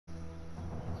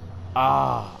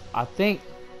I think.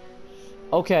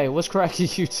 Okay, what's cracking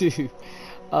YouTube?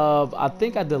 I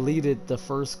think I deleted the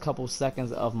first couple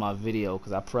seconds of my video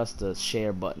because I pressed the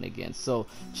share button again. So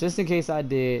just in case I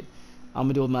did, I'm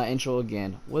gonna do my intro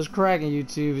again. What's cracking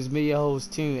YouTube? It's me, your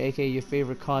host Toon, aka your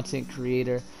favorite content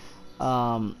creator.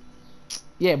 Um,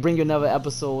 yeah, bring you another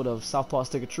episode of South Park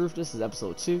Stick of Truth. This is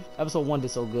episode 2. Episode 1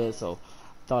 did so good, so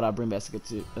thought I'd bring back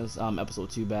episode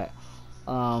 2 back.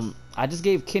 I just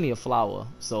gave Kenny a flower,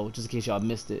 so just in case y'all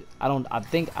missed it.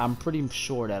 I'm pretty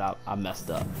sure that I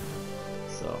messed up.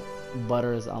 So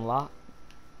butter is unlocked.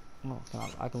 Oh,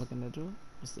 I can look in the drawer.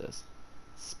 What's this?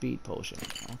 Speed potion.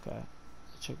 Okay.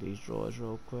 Check these drawers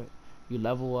real quick. You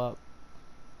level up.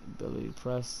 Ability to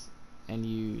press and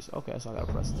use. Okay, so I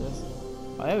gotta press this.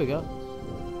 Oh, there we go.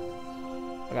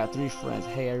 I got 3 friends.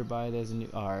 Hey everybody, there's a new.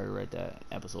 Oh, I already read that.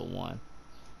 Episode 1.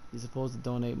 You're supposed to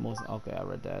donate most. Okay, I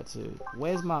read that too.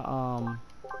 Where's my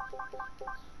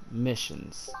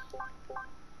missions?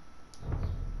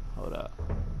 Hold up.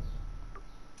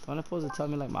 Don't it supposed to tell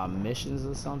me like my missions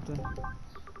or something?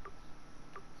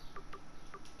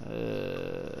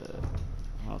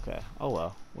 Okay. Oh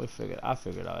well. I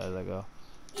figured out as I go.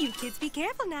 You kids be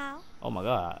careful now. Oh my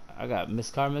god. I got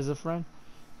Miss Carmen as a friend.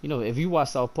 You know, if you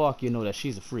watch South Park, you know that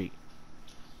she's a freak.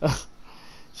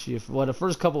 Well, the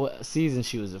first couple of seasons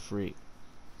she was a freak.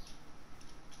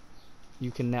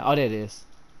 You can now. Oh, there it is.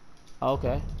 Oh,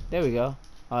 okay. There we go.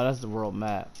 Oh, that's the world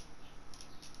map.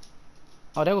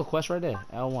 Oh, there go quest right there.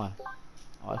 L1.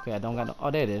 Okay, I don't got no. Oh,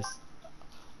 there it is.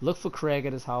 Look for Craig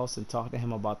at his house and talk to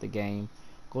him about the game.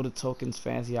 Go to Token's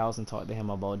fancy house and talk to him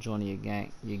about joining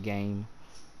your game.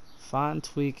 Find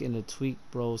Tweak in the Tweak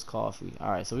Bros coffee.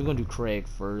 Alright, so we're gonna do Craig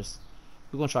first.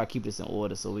 We're gonna try to keep this in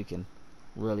order so we can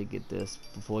really get this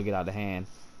before we get out of hand.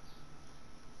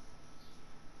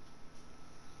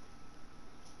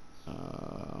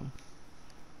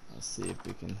 Let's see if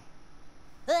we can.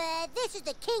 This is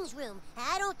the king's room.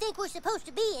 I don't think we're supposed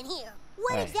to be in here.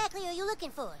 What exactly are you looking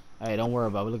for? Hey, don't worry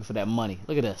about it. We're looking for that money.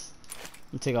 Look at this.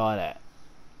 Let me take all that.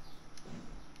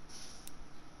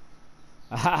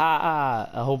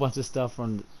 A whole bunch of stuff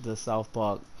from the South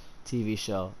Park TV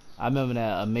show. I remember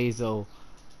that Amazo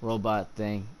robot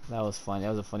thing. That was funny.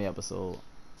 That was a funny episode.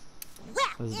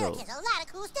 Wow, there's a lot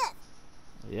of cool stuff.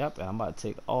 Yep, and I'm about to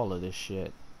take all of this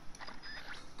shit.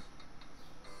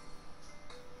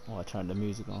 Oh, I turned the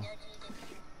music on.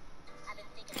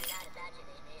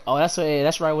 Oh, that's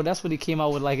right. Well, that's when he came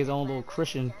out with like his own little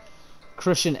Christian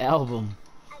album.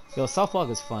 Yo, South Park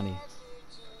is funny.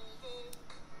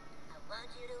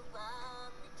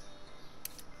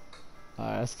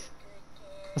 Alright,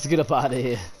 let's get up out of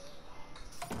here.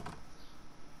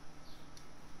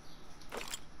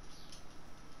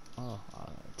 Oh, I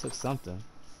took something.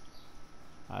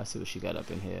 Alright, let's see what she got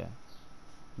up in here.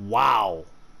 Wow.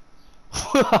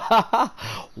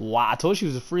 Wow, I told you she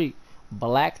was a freak.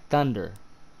 Black Thunder,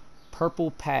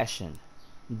 Purple Passion,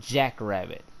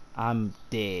 Jackrabbit. I'm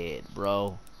dead,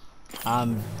 bro.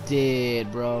 I'm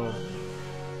dead, bro.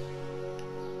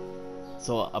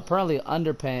 So apparently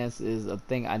underpants is a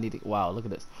thing I need to. Wow, look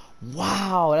at this.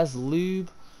 Wow, that's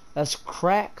lube. That's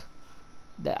crack.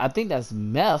 I think that's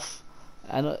meth.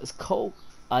 I know it's coke.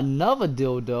 Another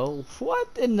dildo.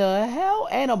 What in the hell?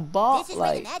 And a ball. This is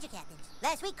where the magic happens.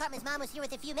 Last week, Cartman's mom was here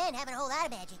with a few men having a whole lot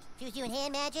of magic. She was doing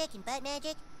hand magic and butt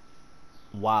magic.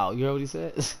 Wow, you heard what he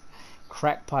said?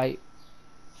 Crack pipe,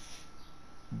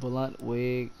 blunt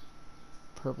wig,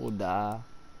 purple dye.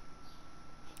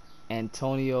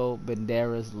 Antonio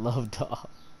Banderas love dog.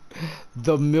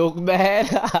 The milkman.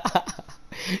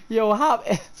 Yo, how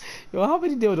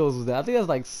many dildos was that? I think that's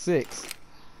like 6.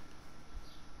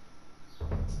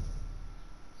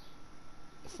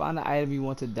 Find the item you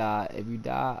want to die. If you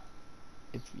die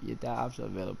option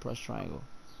available, press triangle.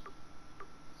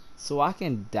 So I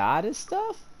can dye this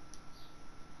stuff?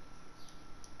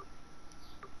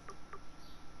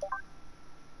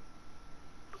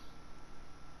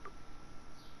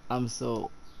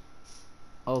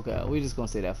 Okay, we just gonna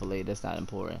say that for later. That's not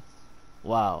important.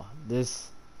 Wow,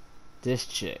 this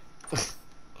chick.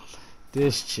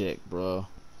 This chick, bro.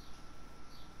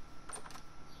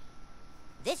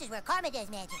 This is where Cartman does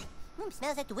magic.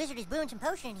 Smells like the wizard is brewing some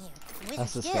potion in here.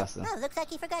 That's disgusting. Oh, looks like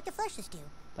he forgot to flush the stew.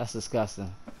 That's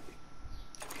disgusting.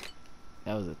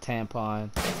 That was a tampon.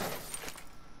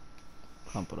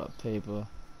 Crumpled up paper.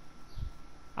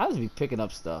 I just be picking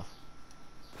up stuff.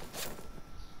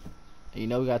 You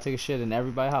know we gotta take a shit in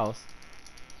everybody's house.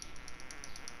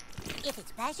 If it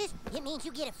splashes, it means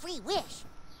you get a free wish.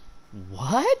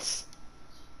 What?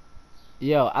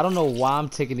 Yo, I don't know why I'm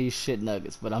taking these shit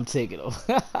nuggets, but I'm taking them.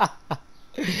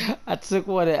 I took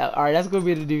one. Alright, that's gonna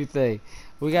be the new thing.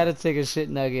 We gotta take a shit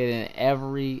nugget in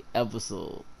every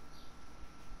episode.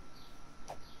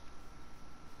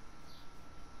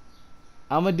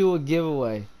 I'm gonna do a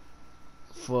giveaway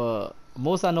for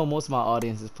most. I know most of my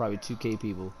audience is probably 2K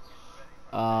people.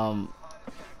 I'm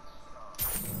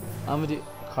gonna do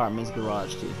Cartman's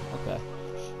garage key. Okay.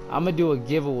 I'm gonna do a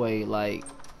giveaway. Like,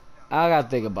 I gotta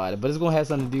think about it, but it's gonna have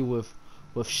something to do with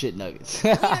shit nuggets. We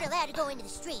aren't allowed to go into the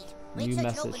street. We're New in such an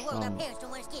message open world, our from. parents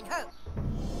don't want us getting hurt.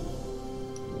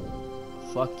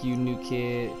 Fuck you, new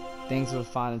kid. Things were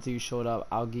fine until you showed up.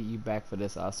 I'll get you back for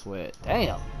this, I swear.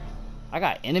 Damn. I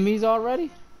got enemies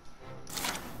already?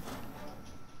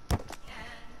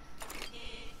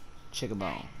 Chicken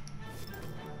bone.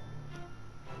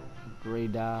 Gray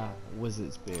dye,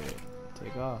 wizard spirit.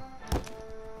 Take off.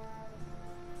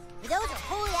 Those are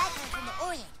holy icons from the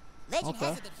Orient. Legend Okay.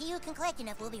 has it that he who can collect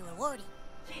enough will be rewarded.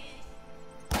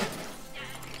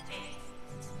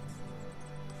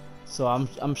 So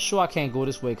I'm sure I can't go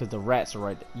this way because the rats are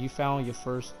right there. You found your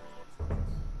first.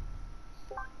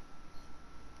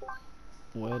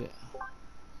 Where did?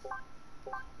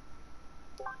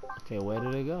 Okay, where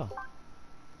did it go?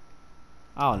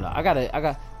 I don't know.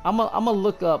 I'm gonna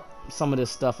look up some of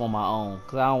this stuff on my own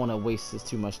because I don't want to waste this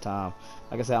too much time.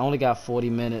 Like I said, I only got 40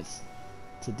 minutes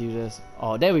to do this.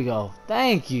 Oh, there we go.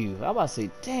 Thank you. I was about to say,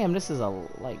 damn, this is a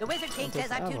like. The Wizard King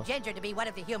says I'm too forever. ginger to be one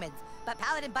of the humans, but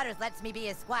Paladin Butters lets me be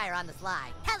his squire on the sly.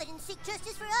 Paladins seek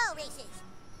justice for all races.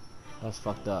 That's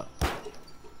fucked up. I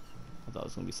thought it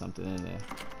was gonna be something in there.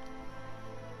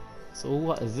 So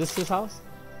what is this his house?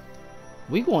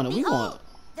 We going? Behold,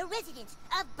 the residence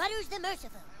of Butters the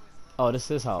Merciful. Oh, this is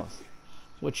his house.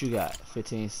 What you got?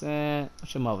 15 cents.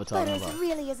 What's your mother talking Butters about?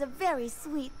 really is a very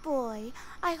sweet boy.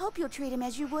 I hope you'll treat him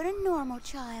as you would a normal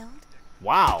child.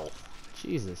 Wow.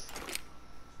 Jesus.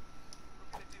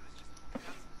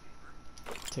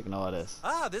 Taking all this.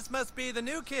 Ah, this must be the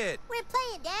new kid. We're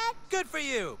playing, Dad. Good for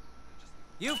you.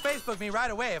 You Facebook me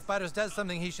right away if Butters does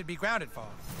something he should be grounded for.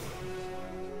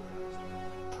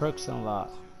 Perks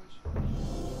unlocked.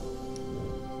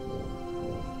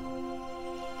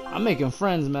 I'm making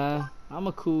friends, man. I'm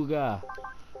a cool guy.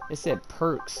 It said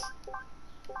perks.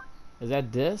 Is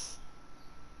that this?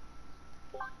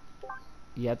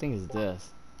 Yeah, I think it's this.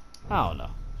 I don't know.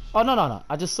 Oh, no.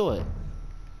 I just saw it.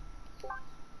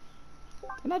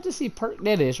 Didn't I just see perk?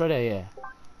 There it is, right there, yeah.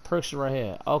 Perks right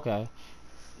here. Okay.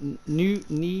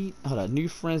 New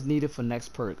friends needed for next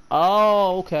perk.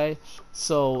 Oh, okay.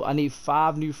 So I need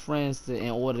 5 new friends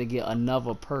in order to get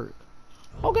another perk.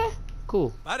 Okay,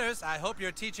 cool. Butters, I hope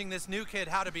you're teaching this new kid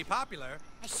how to be popular.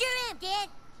 I sure am, Dad.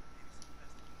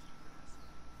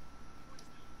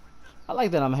 I like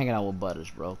that I'm hanging out with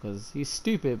Butters, bro, because he's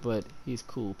stupid, but he's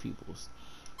cool peoples.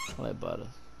 I like Butters.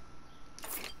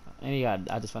 And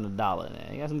I just found $1 in there.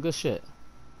 He got some good shit.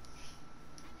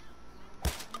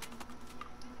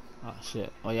 Oh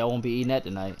shit. Oh, y'all won't be eating that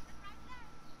tonight.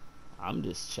 I'm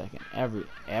just checking.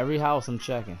 Every house I'm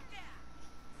checking.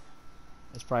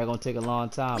 It's probably gonna take a long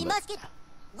time. We But must get...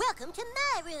 Welcome to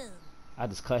my room. I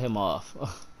just cut him off. What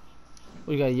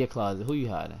you got in your closet? Who you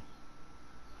hiding?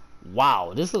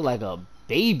 Wow, this look like a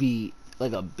baby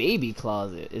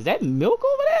closet. Is that milk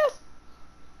over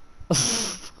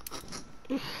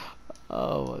there?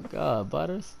 Oh my god,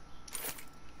 Butters.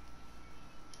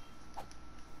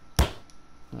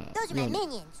 Those are my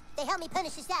minions. They help me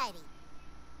punish society.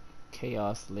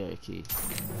 Chaos Lair Key.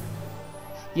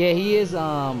 Yeah, he is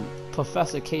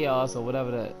Professor Chaos or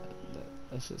whatever that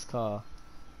shit's called.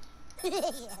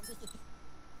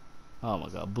 Oh my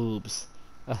god, boobs.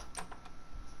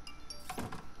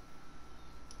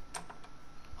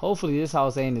 Hopefully this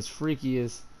house ain't as freaky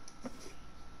as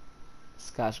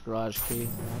Scotch garage key.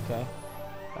 Okay.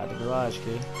 Got the garage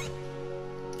key.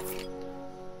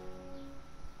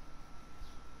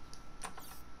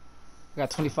 I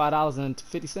got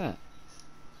 $25.50.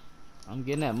 I'm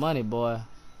getting that money, boy.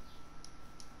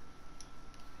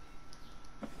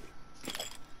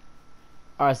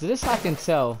 Alright, so this I can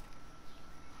tell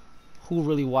who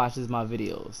really watches my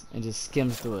videos and just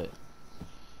skims through it.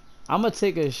 I'm gonna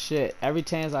take a shit every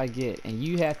chance I get, and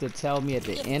you have to tell me at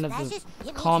the end of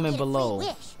the comment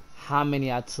below how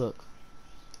many I took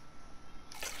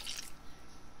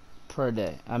per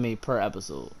day. I mean per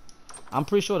episode. I'm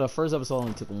pretty sure the first episode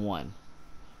only took 1.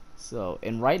 So,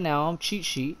 and right now I'm cheat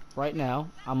sheet. Right now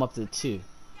I'm up to 2.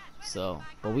 So,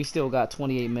 but we still got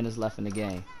 28 minutes left in the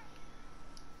game.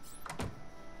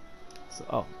 So,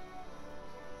 oh.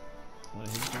 What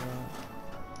is that?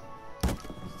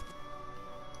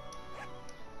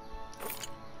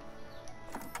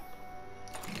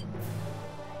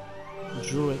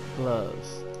 Druid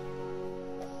gloves.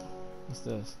 What's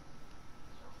this?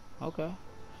 Okay.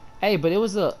 Hey, but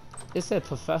it said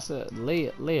Professor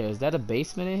Lair. Is that a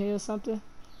basement in here or something?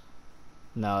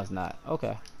 No, it's not.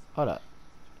 Okay. Hold up.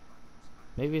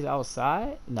 Maybe it's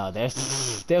outside? No,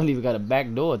 there's they don't even got a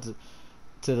back door to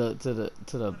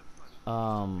the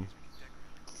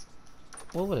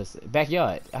what would I say?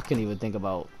 Backyard. I couldn't even think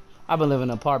about. I've been living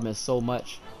in apartments so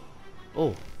much.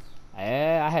 Oh.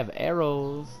 Yeah, I have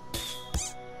arrows.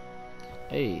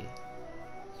 Hey.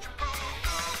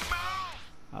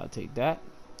 I'll take that.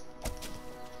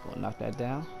 Go knock that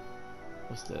down.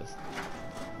 What's this?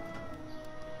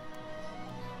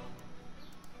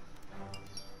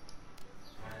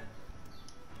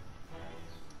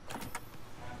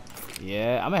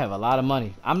 Yeah, I'm gonna have a lot of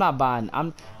money. I'm not buying.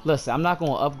 Listen. I'm not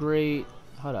gonna upgrade.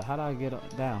 Hold up. How do I get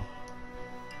up, down?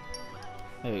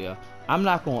 There we go. I'm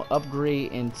not gonna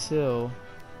upgrade until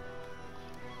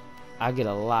I get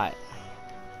a lot.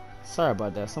 Sorry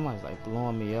about that. Somebody's like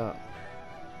blowing me up.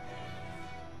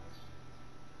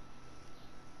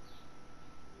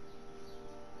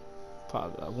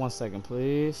 Pause. 1 second,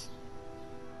 please.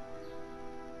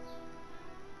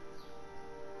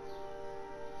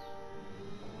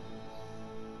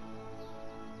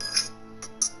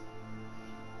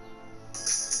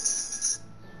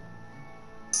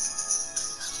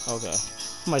 Okay.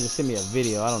 Somebody just sent me a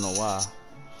video. I don't know why.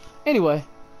 Anyway,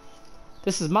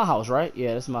 this is my house, right?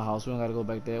 Yeah, this is my house. We don't gotta go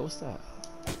back there. What's that?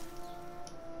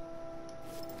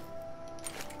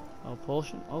 Oh,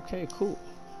 potion. Okay, cool.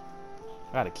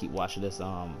 I gotta keep watching this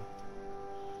at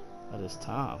this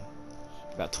time.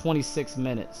 I got 26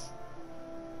 minutes.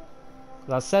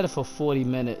 Cause I set it for 40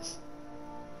 minutes.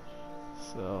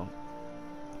 So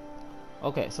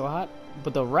okay, so how,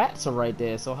 but the rats are right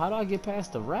there, so how do I get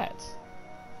past the rats?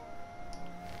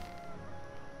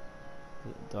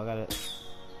 Do I gotta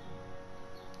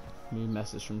new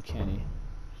message from Kenny.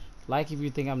 Like if you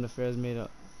think I'm the fairest made up.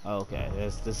 Oh, okay,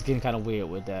 this getting kinda weird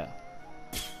with that.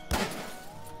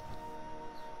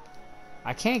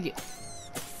 I can't get.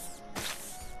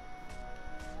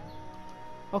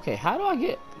 Okay, how do I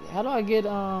get?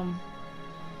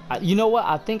 You know what?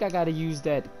 I think I gotta use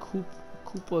that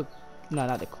Koopa. No,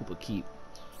 not the Koopa Keep.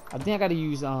 I think I gotta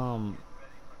use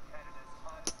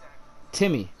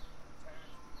Timmy,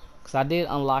 cause I did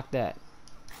unlock that.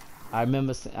 I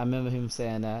remember him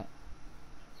saying that.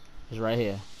 It's right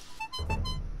here.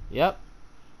 Yep.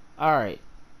 All right.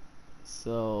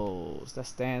 So that's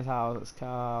Stan's house. That's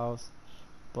Kyle's house.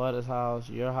 Butter's house.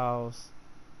 Your house.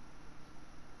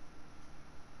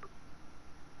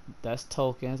 That's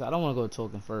tokens. I don't want to go to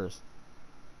token first.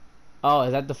 Oh,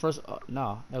 is that the first? Oh,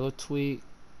 no, I go tweak.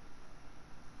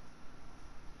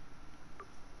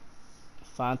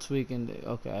 Find tweak and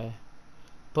okay.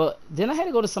 But then I had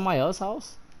to go to somebody else's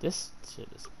house. This shit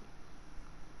is.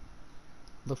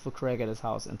 Look for Craig at his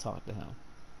house and talk to him.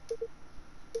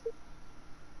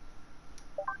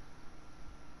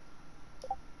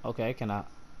 Okay, can I?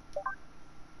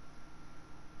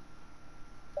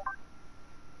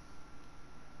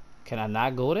 Can I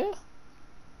not go there?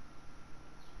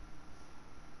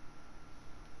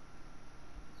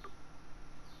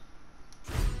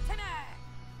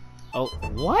 Oh,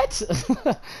 what?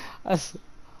 I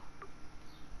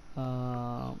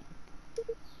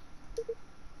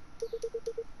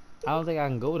don't think I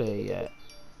can go there yet.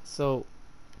 So,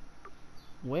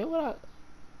 where would I?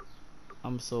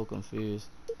 I'm so confused.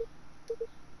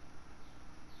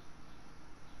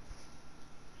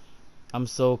 I'm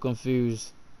so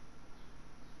confused.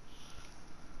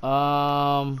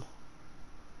 Oh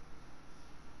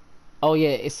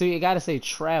yeah, so you gotta say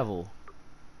travel.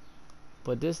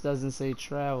 But this doesn't say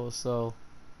travel, so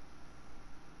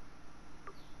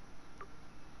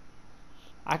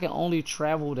I can only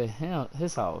travel to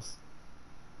his house.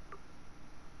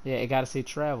 Yeah, it gotta say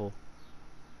travel.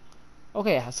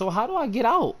 Okay, so how do I get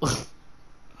out?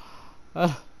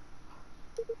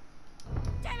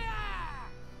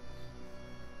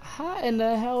 How in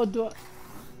the hell do I?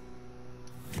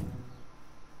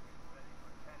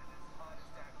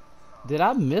 Did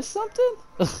I miss something?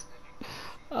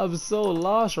 I'm so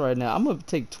lost right now. I'm gonna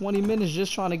take 20 minutes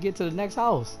just trying to get to the next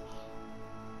house.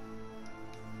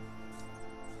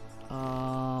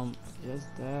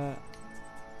 Just that.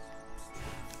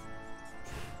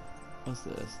 What's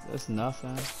this? That's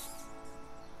nothing.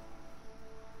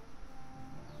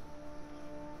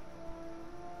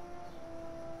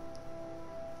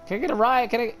 Can I get a ride?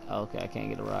 Can I? Okay, I can't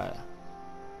get a ride.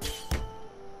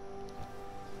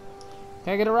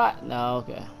 Can I get a ride? No,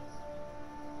 okay.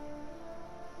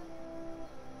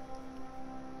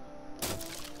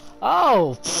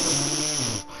 Oh!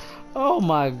 Oh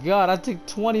my god, I took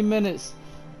 20 minutes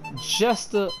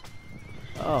just to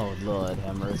Oh Lord,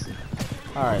 have mercy.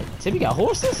 All right, Timmy got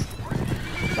horses.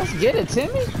 Let's get it,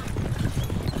 Timmy.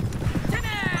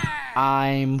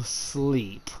 I'm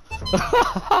sleep.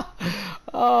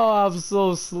 Oh, I'm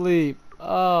so sleep.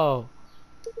 Oh,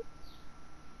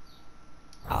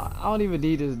 I don't even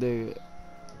need this dude.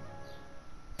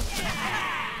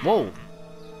 Whoa.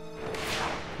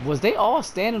 Was they all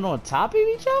standing on top of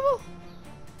each other?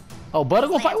 Oh, Butter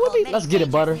gonna fight with me? Let's get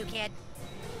it, Butter.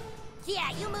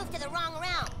 Yeah, you moved to the wrong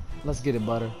round. Let's get it,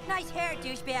 Butter. Nice hair,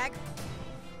 douchebag.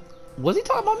 Was he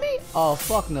talking about me? Oh,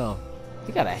 fuck no.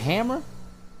 He got a hammer?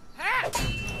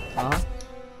 Uh-huh.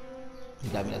 He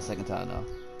got me that second time, though.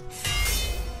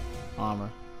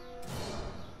 Armor.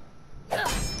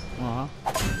 Uh-huh.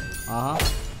 Uh-huh.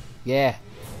 Yeah.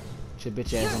 Shit,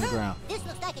 bitch ass on the ground. This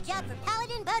looks like a job for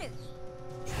Paladin Butters.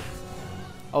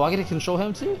 Oh, I get to control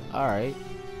him too? Alright.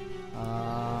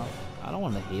 I don't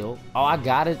want to heal. Oh, I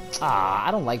got it. Ah,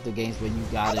 I don't like the games where you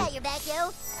got I got it. your back,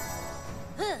 yo.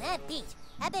 That beat.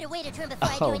 I better wait a turn before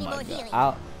I do Oh any my more healing.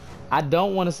 god. I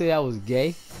don't want to say that was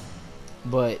gay,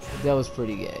 but that was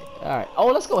pretty gay. Alright. Oh,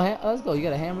 let's go. Let's go. You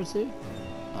got a hammer too?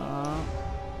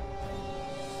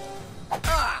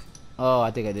 Oh,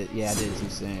 I think I did. Yeah, I did it too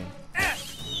soon.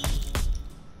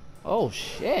 Oh,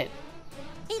 shit.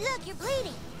 Hey, look, you're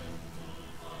bleeding.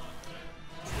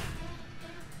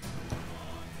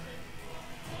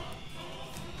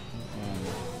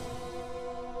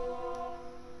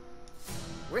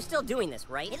 We're still doing this,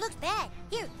 right? It looks bad.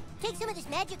 Here, take some of this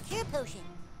magic cure potion.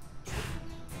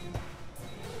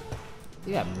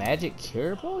 You got magic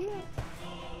cure potion?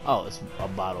 Oh, it's a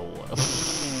bottle of water.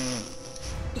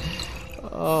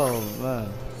 Oh, man.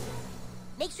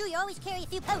 Make sure you always carry a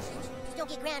few potions. Just don't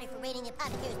get grounded for raiding the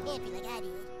apothecary's pantry like I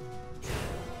did.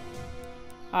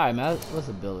 Alright, man. Let's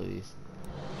abilities.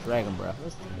 Dragon breath.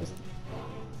 Let's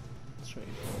try.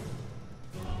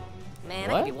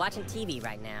 Man, What? I could be watching TV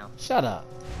right now. Shut up.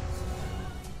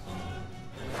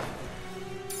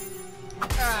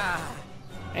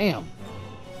 Damn.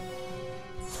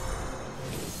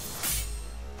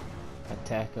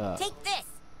 Attack up. Take this.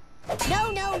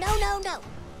 No, no, no, no, no.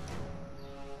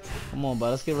 Come on, bud.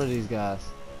 Let's get rid of these guys.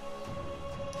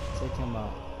 Take him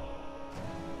out.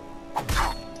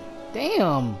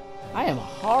 Damn. I am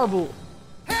horrible.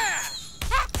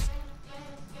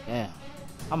 Damn.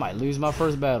 I might lose my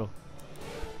first battle.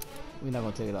 We're not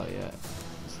gonna take it out yet.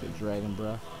 Let's get dragon,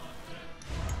 bro.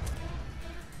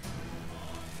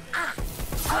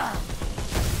 I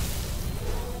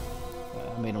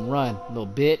made him run, little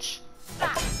bitch.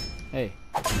 Hey.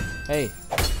 Hey.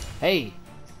 Hey.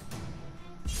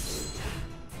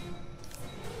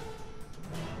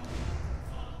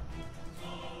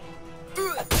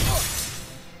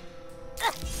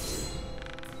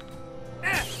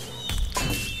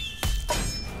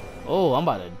 Oh, I'm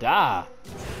about to die.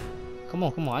 Come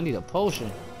on, come on. I need a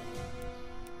potion.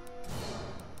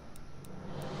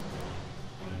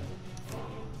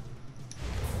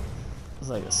 It's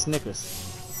like a Snickers.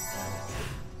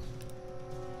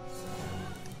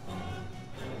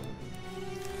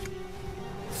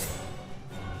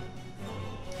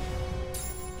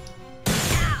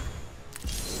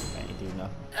 Ain't do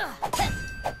nothing.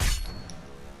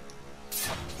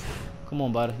 Come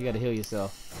on, buddy. You gotta heal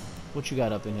yourself. What you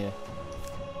got up in here?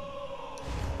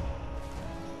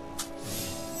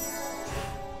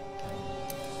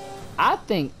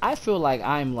 I feel like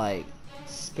I'm like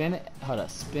spin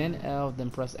L,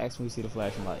 then press X when you see the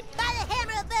flashing light. By the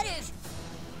hammer of Butters.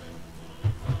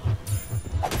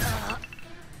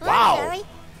 Wow. Sorry.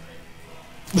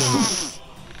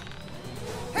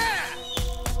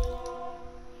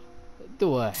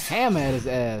 Threw a hammer at his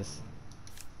ass.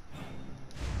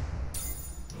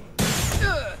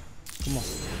 Come on.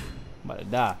 I'm about to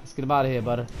die. Let's get him out of here,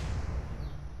 Butter.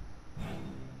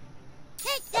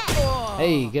 Take that.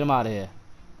 Hey, get him out of here.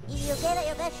 You gave it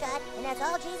your best shot, and that's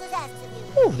all Jesus asks of you.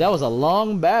 Whew, that was a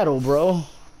long battle, bro.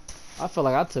 I feel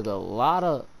like I took a lot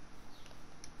of...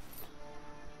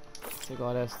 Took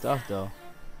all that stuff, though.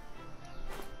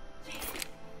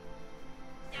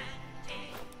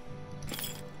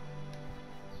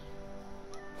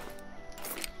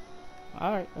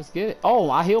 Alright, let's get it.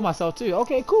 Oh, I heal myself, too.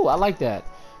 Okay, cool. I like that.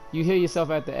 You heal yourself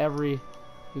after every...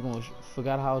 You're gonna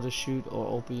forgot how to shoot or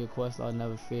open your quest. I'll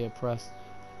never fear. Press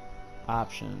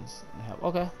options.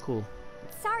 Okay, cool.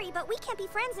 Sorry, but we can't be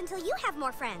friends until you have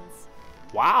more friends.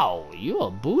 Wow, you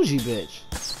a bougie bitch.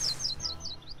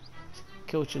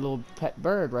 Killed your little pet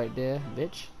bird right there,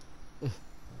 bitch.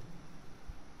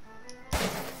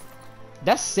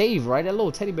 That's save, right? That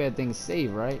little teddy bear thing is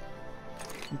save, right?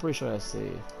 I'm pretty sure that's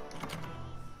save.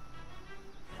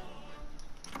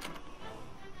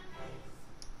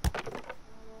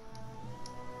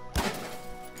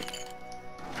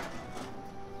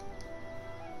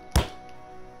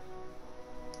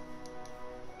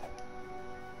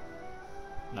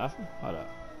 Hold up.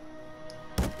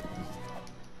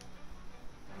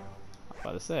 I'm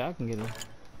about to say I can get it.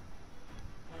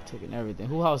 Taking everything.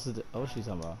 Who house is it? Oh, what's she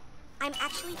talking about? I'm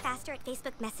actually faster at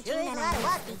Facebook messaging There is than a I lot of am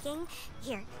walking. speaking.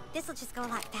 Here, this will just go a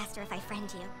lot faster if I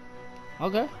friend you.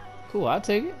 Okay, cool. I'll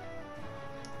take it.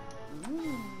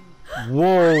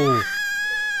 Whoa.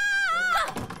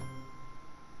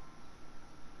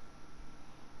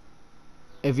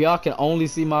 If y'all can only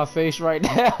see my face right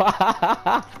now.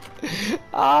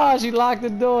 Ah, she locked the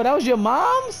door. That was your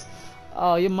mom's?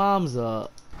 Oh, your mom's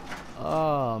up.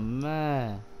 Oh,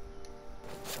 man.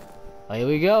 Oh, here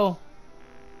we go.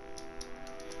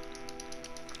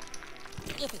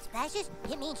 If it splashes,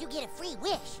 it means you get a free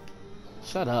wish.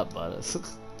 Shut up, Butters.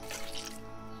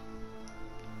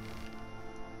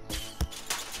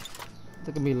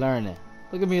 Look at me learning.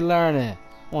 Look at me learning.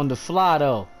 On the fly,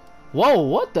 though. Whoa,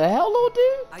 what the hell, little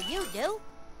dude? Are you new?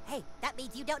 Hey, that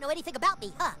means you don't know anything about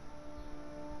me, huh?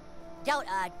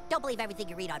 Don't believe everything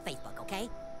you read on Facebook, okay?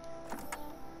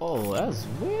 Oh, that's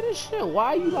weird as shit.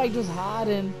 Why are you, like, just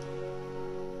hiding?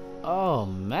 Oh,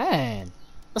 man.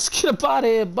 Let's get up out of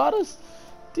here, Butters.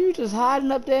 Dude just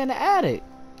hiding up there in the attic.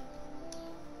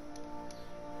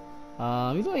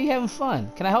 You know you having fun.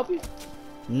 Can I help you?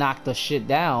 Knock the shit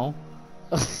down.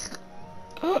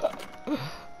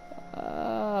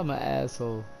 I'm an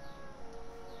asshole.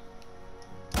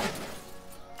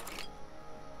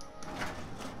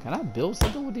 Can I build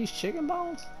something with these chicken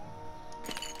bones?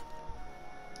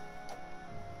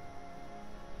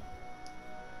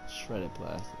 Shredded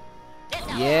plastic.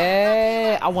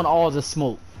 Yeah, I want all the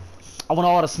smoke. I want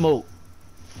all the smoke.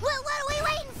 Well, what are we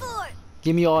waiting for?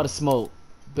 Give me all the smoke.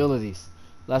 Abilities.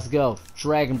 Let's go.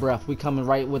 Dragon breath. We coming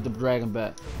right with the dragon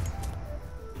breath.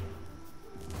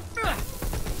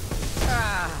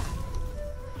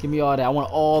 Give me all that. I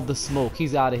want all the smoke.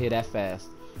 He's out of here that fast.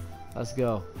 Let's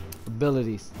go.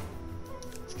 Abilities.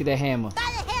 Let's get that hammer. By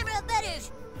the hammer of Butters!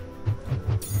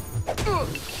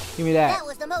 Give me that. That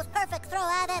was the most perfect throw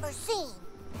I've ever seen.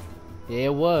 Yeah,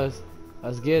 it was.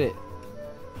 Let's get it.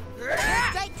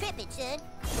 Straight tripping, son.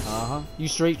 Uh-huh. You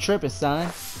straight tripping,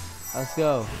 son. Let's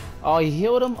go. Oh, you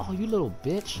healed him? Oh, you little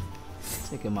bitch. Let's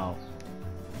take him out.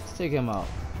 Let's take him out.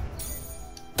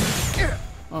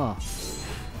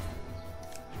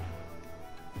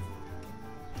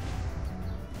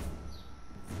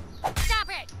 Stop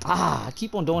it! Ah, I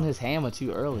keep on doing his hammer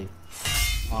too early.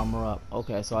 Armor up.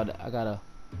 Okay, so I gotta...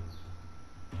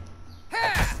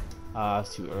 Ah,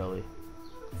 it's too early.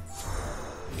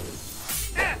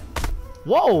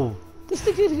 Whoa! This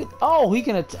thing, oh, he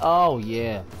can. Oh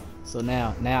yeah. So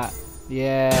now,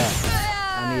 yeah.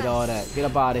 I need all that. Get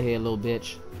up out of here, little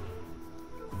bitch.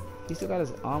 He still got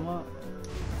his armor up.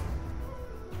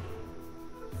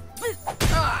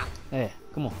 Hey,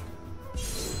 come on.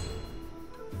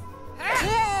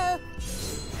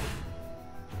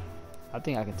 I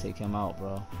think I can take him out,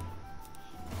 bro.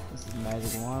 This is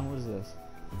magic wand. What is this?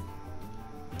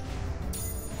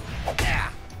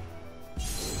 Get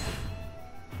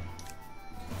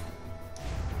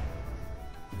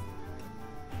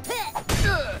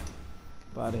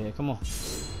out of here. Come on.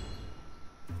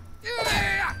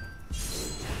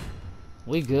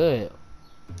 We good.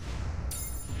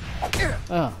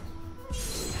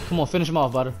 Come on, finish him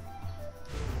off, Butter.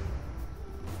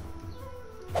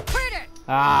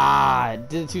 Ah, I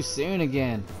did it too soon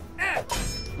again.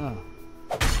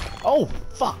 Oh,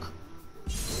 fuck.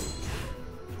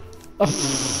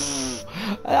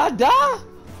 I die?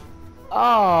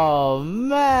 Oh,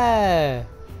 man.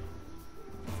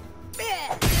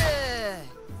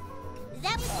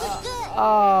 That was pretty good.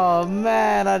 Oh,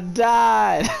 man, I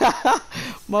died.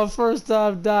 My first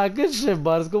time died. Good shit,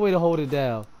 Butters. Good way to hold it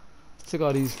down. Took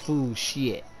all these food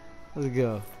shit. Let's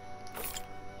go.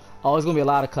 Oh, it's gonna be a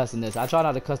lot of cussing this. I try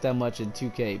not to cuss that much in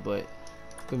 2K, but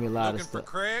it's gonna be a lot of Looking for stuff.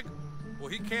 Craig? Well,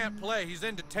 he can't play. He's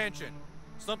in detention.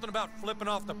 Something about flipping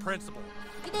off the principal.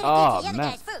 You better Oh, get to the other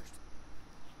man. guys first.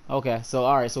 Okay, so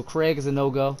alright, so Craig is a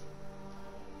no-go.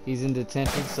 He's in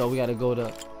detention, so we gotta go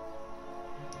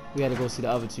see the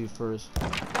other two first.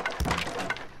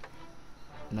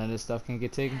 None of this stuff can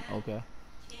get taken? Okay.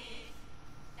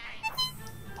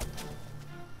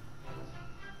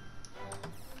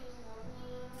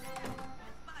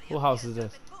 What house is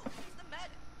this?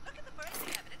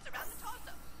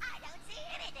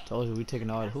 Told you we taking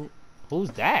all the who's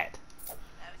that?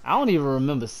 I don't even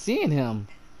remember seeing him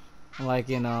like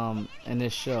in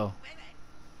this show.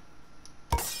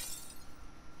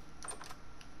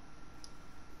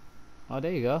 Oh,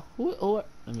 there you go. Who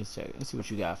let me check. Let's see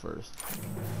what you got first.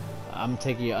 I'm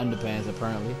taking your underpants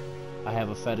apparently. I have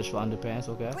a fetish for underpants,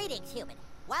 okay? Greetings, human.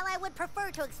 While I would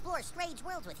prefer to explore strange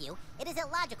worlds with you, it is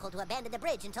illogical to abandon the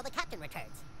bridge until the captain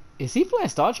returns. Is he playing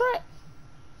Star Trek?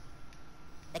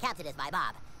 The captain is my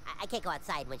Bob. I can't go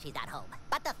outside when she's not home.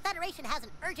 But the Federation has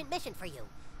an urgent mission for you.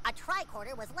 A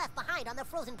tricorder was left behind on the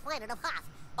frozen planet of Hoth.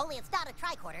 Only it's not a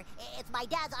tricorder, it's my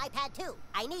dad's iPad 2.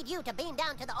 I need you to beam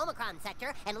down to the Omicron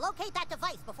sector and locate that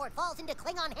device before it falls into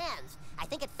Klingon hands. I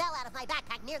think it fell out of my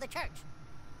backpack near the church.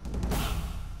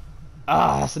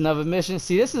 Ah, that's another mission.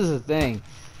 See, this is the thing.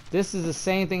 This is the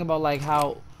same thing about like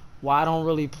why I don't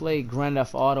really play Grand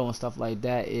Theft Auto and stuff like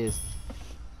that is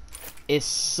it's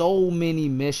so many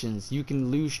missions you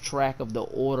can lose track of the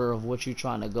order of what you're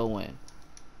trying to go in.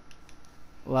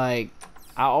 Like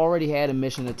I already had a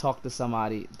mission to talk to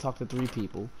somebody, talk to 3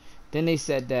 people. Then they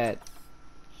said that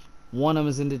one of them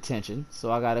is in detention,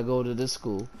 so I gotta go to the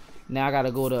school. Now I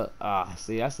gotta go to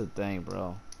see, that's the thing,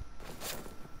 bro.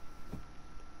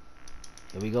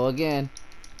 Here we go again.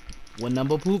 What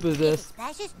number poop is If it this?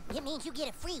 splashes, it means you get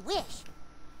a free wish.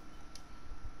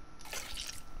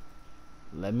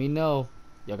 Let me know.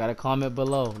 Y'all gotta comment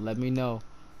below. Let me know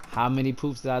how many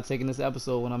poops did I take in this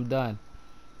episode when I'm done.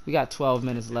 We got 12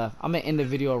 minutes left. I'm gonna end the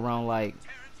video around like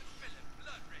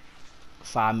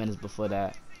 5 minutes before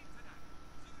that.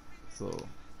 So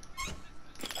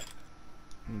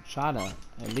I'm trying to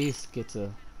at least get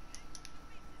to.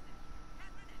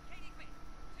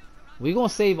 We're gonna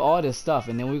save all this stuff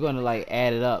and then we're gonna like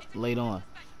add it up later on.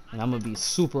 And I'm gonna be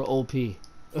super OP.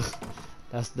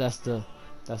 that's the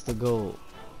goal.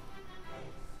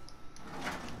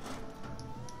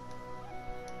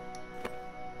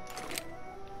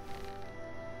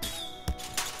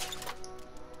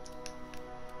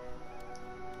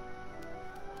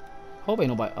 Hope ain't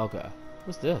nobody. Okay.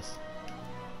 What's this?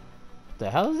 What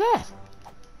the hell is that?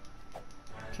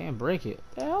 Can't break it.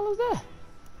 What the hell is that?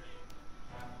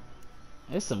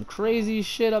 There's some crazy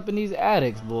shit up in these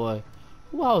attics, boy.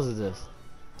 Who house is this?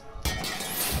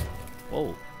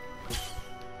 Whoa.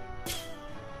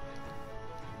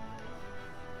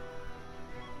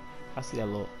 I see that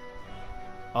little.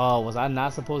 Oh, was I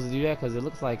not supposed to do that? Because it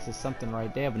looks like there's something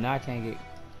right there, but now I can't get.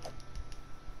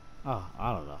 Oh,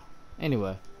 I don't know.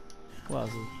 Anyway. What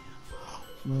else is...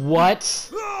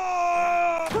 What?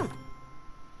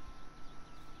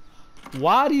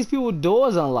 Why are these people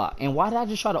doors unlocked? And why did I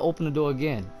just try to open the door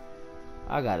again?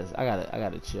 I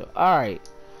gotta chill. Alright.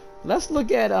 Let's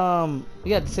look at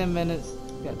we got 10 minutes.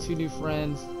 We got 2 new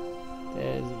friends.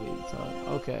 There's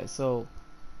okay, so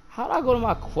how do I go to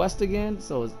my quest again?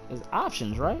 So it's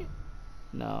options, right?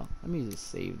 No. Let me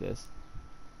just save this.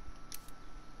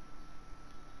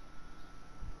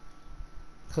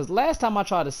 Cause last time I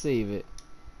tried to save it,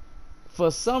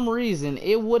 for some reason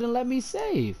it wouldn't let me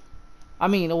save. I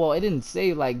mean, well, it didn't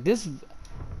save like this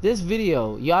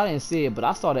video. Y'all didn't see it, but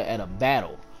I started at a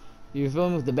battle. You feel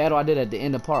me? With the battle I did at the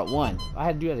end of part 1. I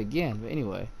had to do that again, but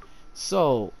anyway.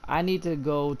 So I need to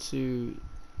go to.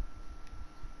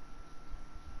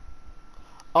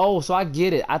 Oh, so I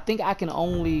get it. I think I can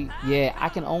only, yeah, I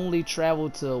can only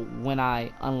travel to when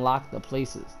I unlock the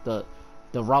places, the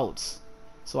routes.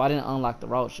 So I didn't unlock the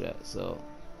routes yet, so.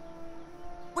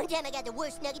 One time I got the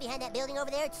worst nugget behind that building over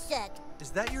there, it sucked.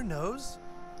 Is that your nose?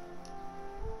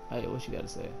 Hey, what you gotta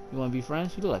say? You wanna be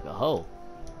friends? You look like a hoe.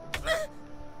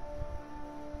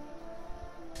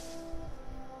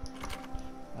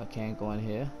 I can't go in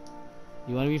here.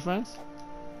 You wanna be friends?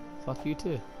 Fuck you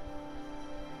too.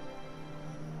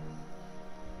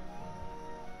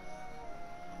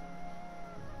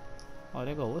 Oh,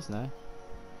 there go. What's that?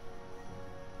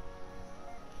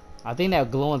 I think that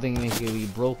glowing thing can be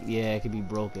broke. Yeah, it could be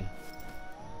broken.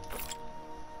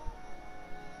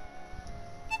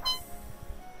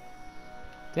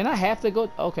 Then I have to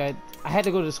go. Okay, I had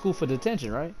to go to school for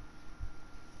detention, right?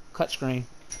 Cut screen.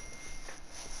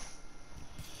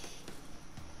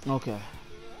 Okay.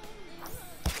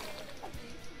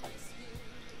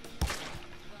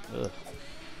 Ugh.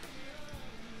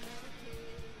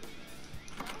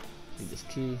 Need this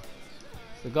key.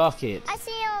 The golf kit. I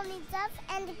see only Duff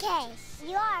and the case.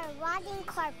 You are a rotting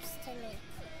corpse to me.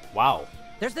 Wow.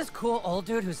 There's this cool old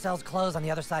dude who sells clothes on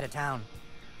the other side of town.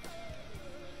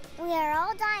 We are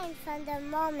all dying from the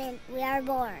moment we are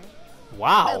born.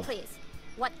 Wow. Oh, please.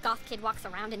 What goth kid walks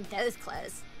around in those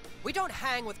clothes? We don't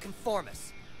hang with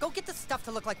conformists. Go get the stuff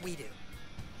to look like we do.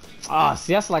 Ah,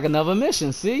 see, that's like another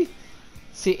mission. See,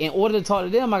 in order to talk to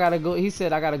them, I gotta go. He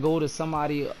said I gotta go to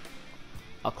somebody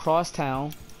across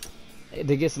town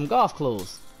to get some golf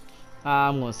clothes.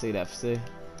 I'm gonna say that. See.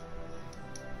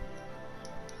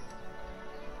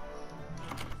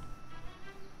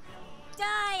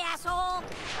 Die, asshole!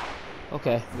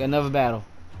 Okay, we got another battle.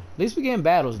 At least we getting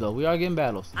battles though. We are getting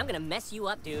battles. I'm gonna mess you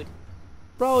up, dude.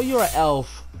 Bro, you're an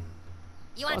elf.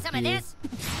 You want Fuck some you. of this?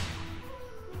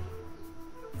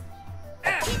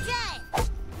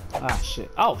 Ah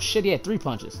shit. Oh shit, he had 3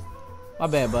 punches. My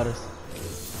bad, Butters.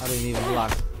 I didn't even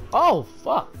block. Oh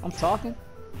fuck, I'm talking.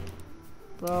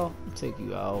 Bro, I'll take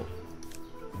you out.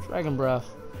 Dragon breath.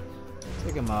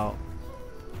 Take him out.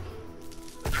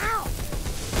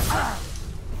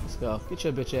 Let's go. Get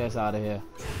your bitch ass out of here.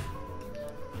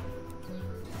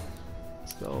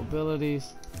 Let's go.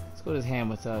 Abilities. Let's go to this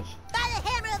hammer touch. By the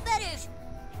hammer of butters!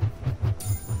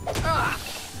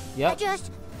 Yep.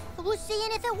 I was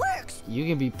seeing if it works. You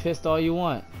can be pissed all you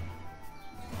want.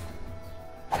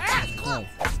 Close.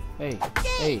 Hey,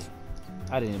 hey.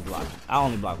 I didn't block. I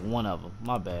only blocked one of them.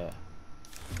 My bad.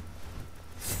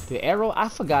 The arrow, I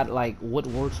forgot like what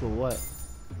works with what.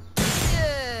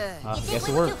 Guess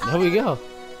it worked. There we go.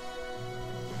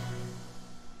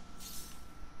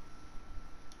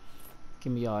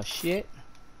 Give me y'all shit.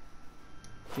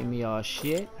 Give me y'all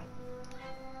shit.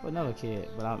 Well, another kid,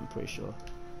 but I'm pretty sure.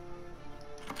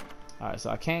 Alright, so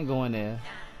I can't go in there.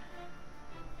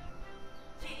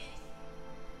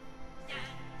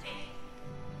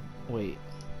 Wait.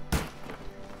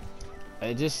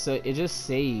 It just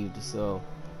saved, so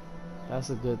that's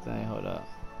a good thing. Hold up.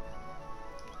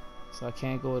 So I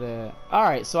can't go there.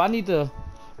 Alright, so I need to.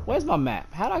 Where's my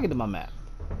map? How do I get to my map?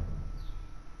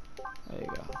 There you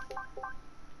go.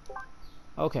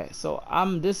 Okay, so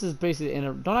this is basically in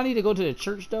a. Don't I need to go to the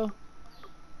church though?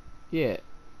 Yeah.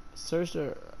 Search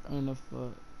the.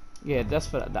 Yeah, that's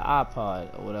for the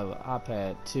iPod or whatever.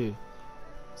 iPad too.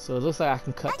 So it looks like I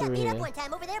can cut through here. I got beat up one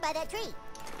time over there by that tree.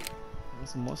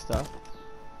 There's some more stuff.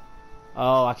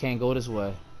 Oh, I can't go this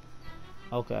way.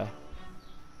 Okay.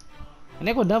 And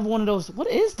they got another one of those. What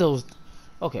is those?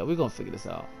 Okay, we're gonna figure this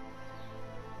out.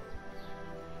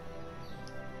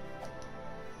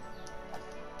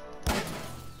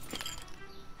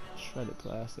 Shredded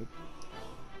plastic.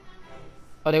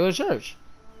 Oh, they go to church.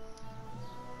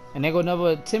 And they go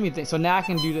another Timmy thing. So now I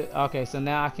can do the. Okay, so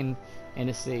now I can. And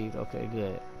it's saved. Okay,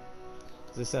 good.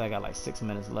 As I said, I got like 6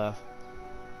 minutes left.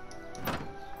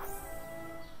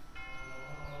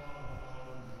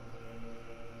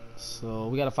 So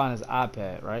we gotta find his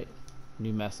iPad, right?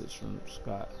 New message from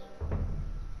Scott.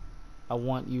 I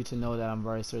want you to know that I'm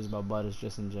very serious about Butters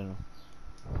just in general.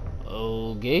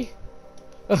 Okay.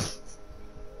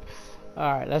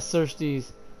 Alright, let's search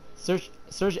these.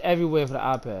 Search everywhere for the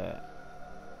iPad.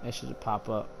 That should pop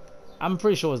up. I'm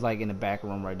pretty sure it's like in the back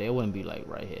room right there. It wouldn't be like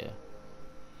right here.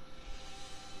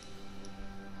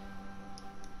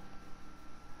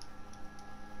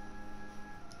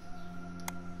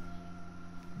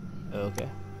 Okay.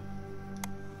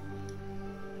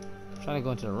 I'm trying to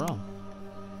go into the room.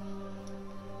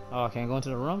 Oh, I can't go into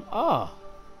the room? Oh.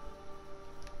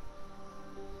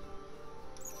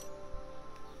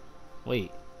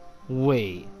 Wait.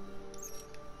 Wait.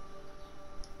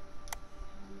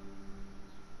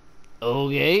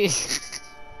 Okay.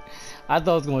 I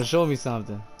thought it was going to show me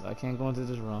something. So I can't go into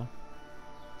this room.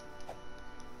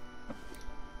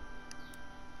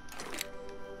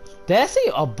 Did I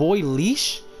say a boy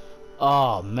leash?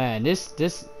 Oh man, this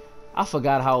I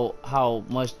forgot how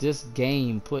much this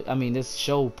game this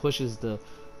show pushes the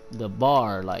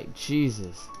bar, like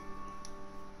Jesus.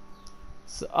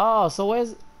 So so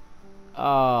where's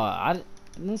I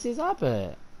didn't see his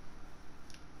iPad.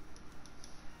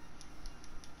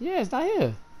 Yeah, it's not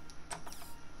here.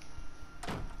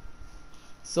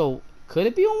 So could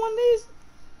it be on one of these?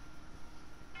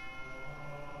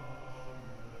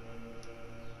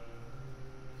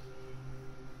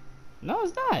 No,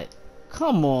 it's not.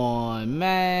 Come on,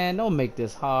 man. Don't make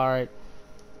this hard.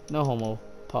 No homo.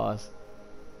 Pause.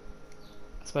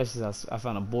 Especially since I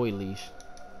found a boy leash.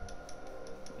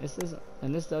 This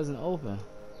doesn't open.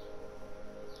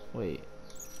 Wait.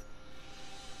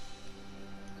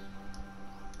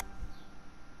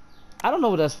 I don't know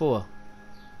what that's for.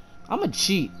 I'm gonna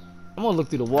cheat. I'm gonna look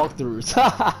through the walkthroughs.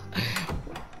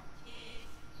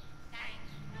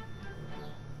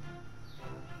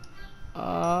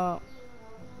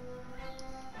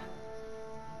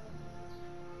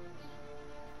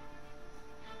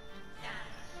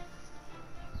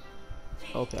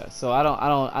 Okay, so I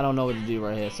don't know what to do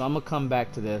right here. So I'm gonna come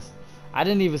back to this. I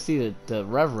didn't even see the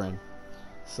Reverend.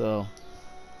 So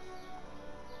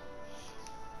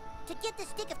to get the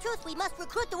stick of truth, we must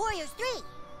recruit the Warriors 3.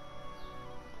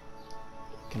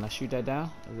 Can I shoot that down?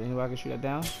 Is there anybody can shoot that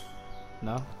down?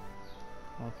 No?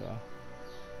 Okay.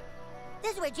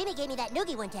 This is where Jimmy gave me that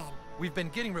noogie one time. We've been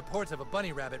getting reports of a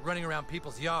bunny rabbit running around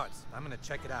people's yards. I'm gonna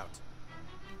check it out.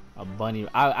 A bunny.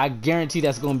 I guarantee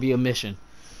that's gonna be a mission.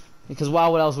 Because why?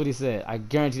 What else would he say? I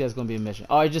guarantee that's gonna be a mission.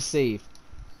 Oh, I just saved.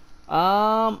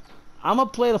 I'm gonna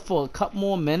play it for a couple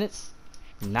more minutes.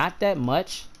 Not that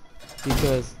much,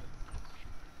 because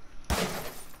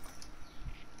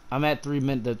I'm at the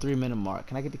 3-minute mark.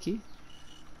 Can I get the key?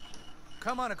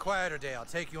 Come on a quieter day. I'll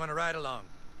take you on a ride along.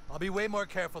 I'll be way more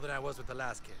careful than I was with the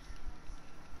last kid.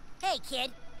 Hey,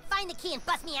 kid. Find the key and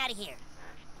bust me out of here.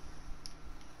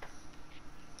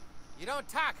 You don't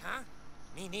talk, huh?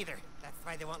 Me neither. That's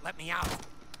why they won't let me out.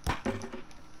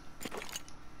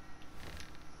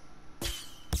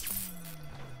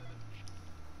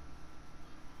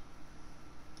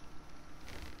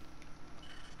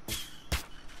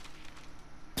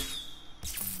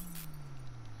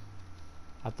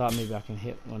 I thought maybe I can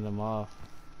hit one of them off.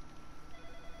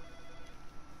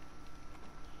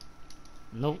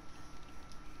 Nope.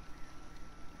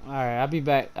 Alright, I'll be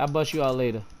back. I'll bust you out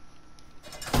later.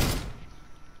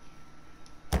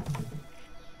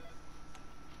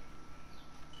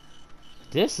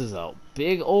 This is a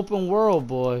big open world,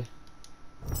 boy.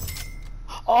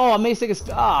 Oh, I made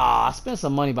I spent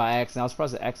some money by accident. I was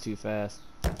pressing X too fast.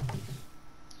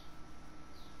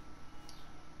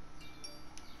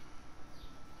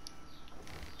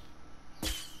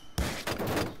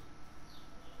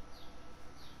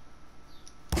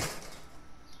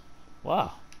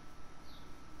 Wow.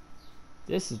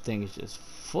 This thing is just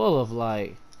full of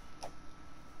like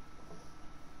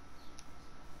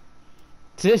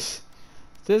this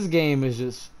game is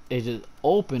just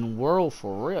open world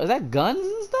for real. Is that guns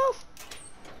and stuff?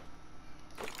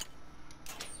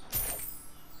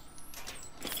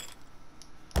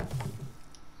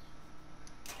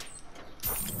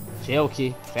 Jail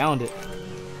key, found it.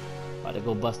 About to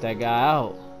go bust that guy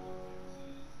out.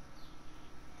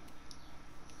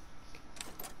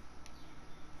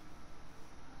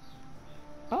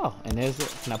 Oh, and there's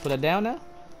it. Can I put it down now?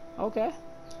 Okay.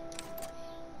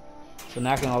 So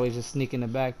now I can always just sneak in the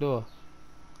back door.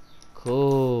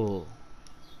 Cool.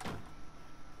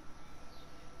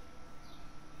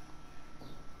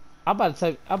 I'm about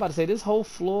to say this whole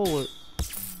floor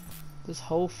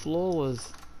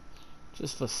was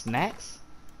just for snacks.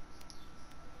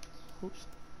 Oops.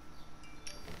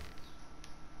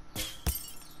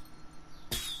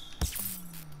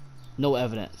 No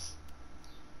evidence.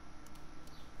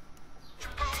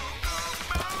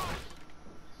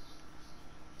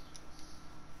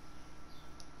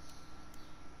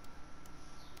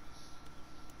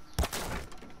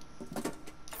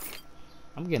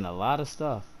 I'm getting a lot of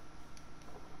stuff.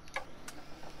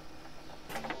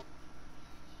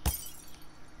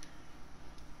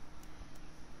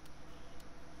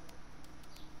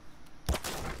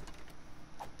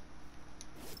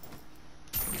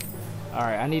 All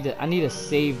right, I need to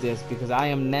save this because I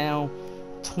am now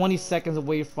 20 seconds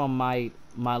away from my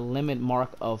limit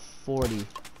mark of 40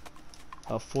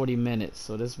 minutes.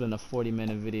 So this has been a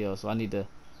 40-minute video, so I need to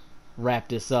wrap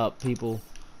this up, people.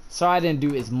 Sorry I didn't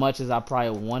do as much as I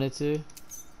probably wanted to.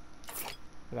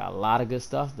 I got a lot of good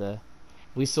stuff there.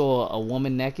 We saw a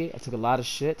woman naked. I took a lot of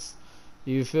shits.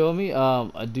 You feel me?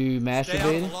 A dude masturbating. Stay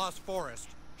out of the lost forest.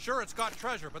 Sure, it's got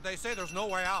treasure, but they say there's no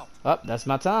way out. Oh, that's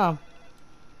my time.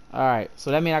 Alright,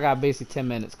 so that means I got basically 10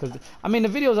 minutes. Cause I mean the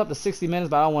video's up to 60 minutes,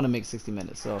 but I don't want to make 60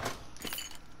 minutes, so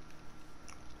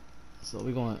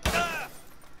we're going.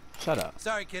 Shut up.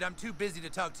 Sorry, kid, I'm too busy to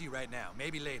talk to you right now.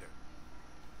 Maybe later.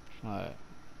 Alright.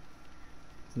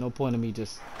 No point in me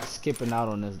just skipping out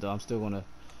on this though. I'm still gonna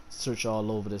search all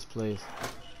over this place.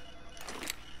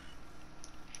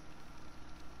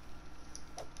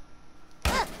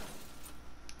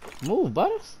 Move,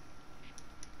 Butters.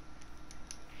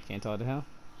 Can't talk to him.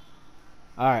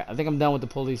 Alright, I think I'm done with the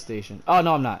police station. Oh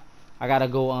no, I'm not. I gotta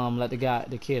go let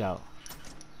the kid out.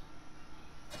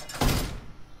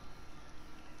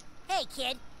 Hey,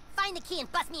 kid. Find the key and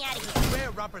bust me out of here. I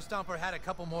swear Rumper Stomper had a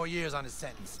couple more years on his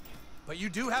sentence. But you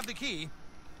do have the key.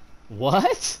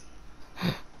 What?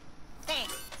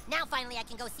 Thanks. Now finally I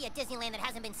can go see a Disneyland that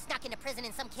hasn't been stuck into prison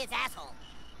in some kid's asshole.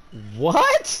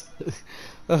 What?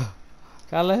 Can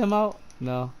I let him out?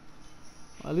 No.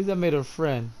 At least I made a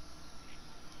friend.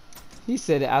 He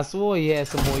said it. I swore he had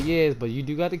some more years, but you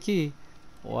do got the key.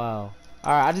 Wow.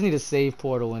 Alright, I just need a save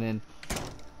portal and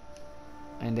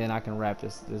then I can wrap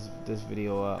this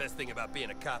video up. Best thing about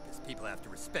being a cop is people have to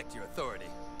respect your authority.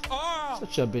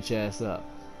 Shut your bitch ass up.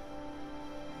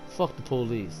 Fuck the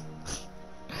police.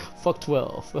 Fuck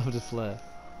 12. I'm just flat.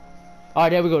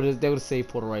 Alright, there we go. There was a save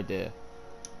portal right there.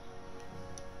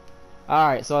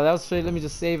 Alright, so that was straight. Let me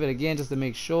just save it again just to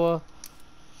make sure.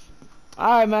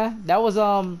 Alright, man. That was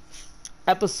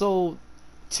episode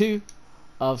 2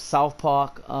 of South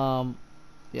Park.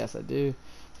 Yes, I do.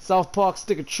 South Park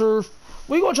Stick of Truth.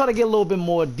 We're gonna try to get a little bit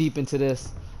more deep into this.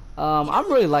 I'm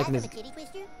really liking this.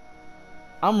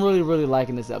 I'm really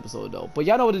liking this episode though. But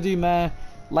y'all know what to do, man.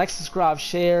 Like, subscribe,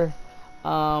 share.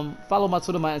 Follow my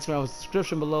Twitter, my Instagram with the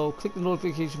description below. Click the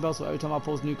notification bell so every time I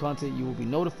post new content you will be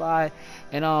notified.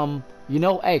 And you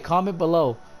know, hey, comment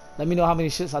below. Let me know how many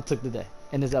shits I took today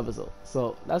in this episode.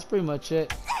 So that's pretty much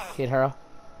it. Hit her.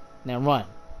 Now run.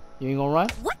 You ain't gonna run?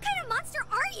 What kind of monster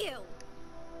are you?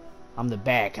 I'm the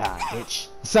bad guy, bitch.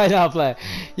 Side down play.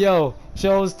 Yo,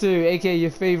 shows too, aka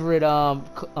your favorite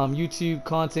YouTube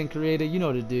content creator. You know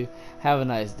what to do. Have a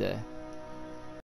nice day.